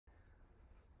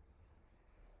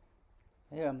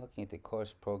Here I'm looking at the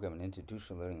course program and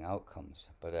institutional learning outcomes,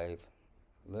 but I've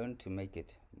learned to make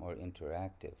it more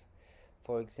interactive.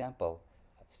 For example,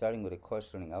 starting with a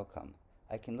course learning outcome,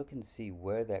 I can look and see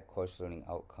where that course learning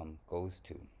outcome goes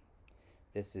to.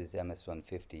 This is MS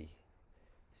 150,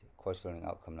 course learning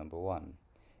outcome number 1.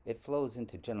 It flows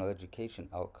into general education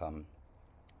outcome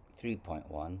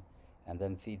 3.1 and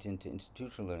then feeds into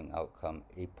institutional learning outcome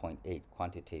 8.8,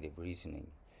 quantitative reasoning.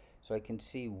 So I can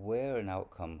see where an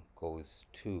outcome goes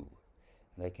to,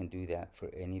 and I can do that for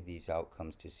any of these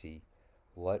outcomes to see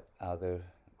what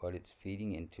it's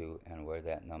feeding into and where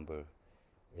that number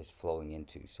is flowing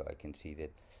into. So I can see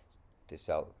that this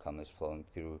outcome is flowing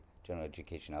through general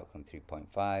education outcome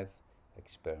 3.5,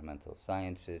 experimental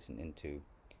sciences, and into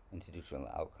institutional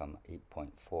outcome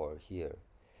 8.4 here.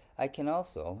 I can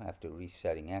also, after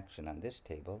resetting action on this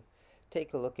table,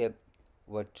 take a look at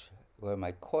where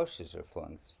my courses are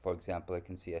flowing. For example, I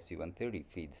can see SU 130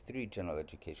 feeds 3 general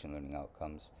education learning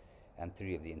outcomes and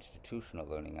 3 of the institutional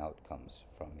learning outcomes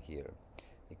from here.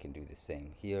 I can do the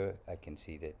same here. I can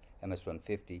see that MS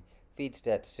 150 feeds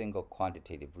that single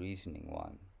quantitative reasoning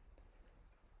one.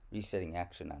 Resetting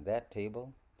action on that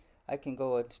table, I can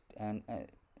go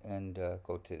and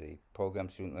go to the program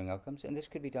student learning outcomes, and this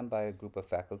could be done by a group of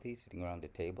faculty sitting around a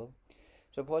table.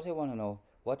 Suppose I want to know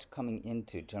what's coming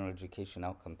into general education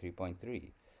outcome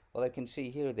 3.3. Well, I can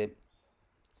see here that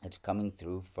it's coming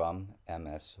through from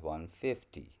MS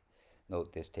 150.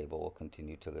 Note this table will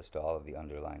continue to list all of the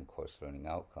underlying course learning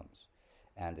outcomes,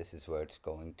 and this is where it's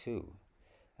going to.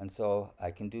 And so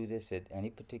I can do this at any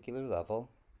particular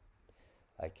level.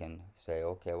 I can say,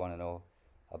 okay, I want to know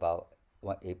about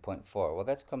 8.4. Well,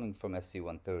 that's coming from SC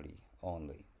 130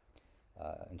 only.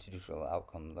 Institutional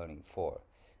Outcome Learning 4.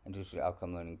 Institutional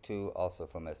Outcome Learning 2, also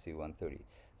from SC 130.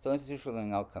 So Institutional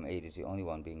Learning Outcome 8 is the only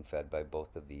one being fed by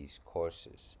both of these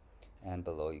courses. And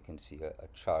below you can see a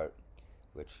chart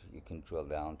which you can drill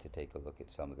down to take a look at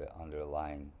some of the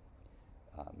underlying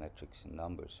metrics and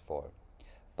numbers for.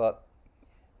 But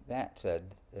that said,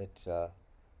 it's a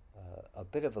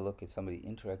bit of a look at some of the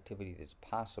interactivity that's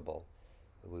possible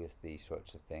with these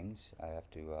sorts of things. I have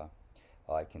to,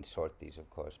 I can sort these, of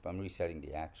course, but I'm resetting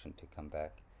the action to come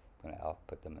back. I'm going to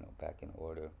output them back in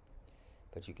order,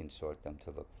 but you can sort them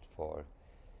to look for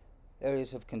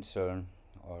areas of concern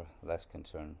or less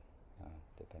concern,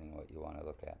 depending on what you want to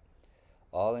look at.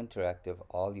 All interactive,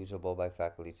 all usable by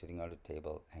faculty sitting on a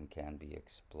table, and can be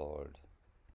explored.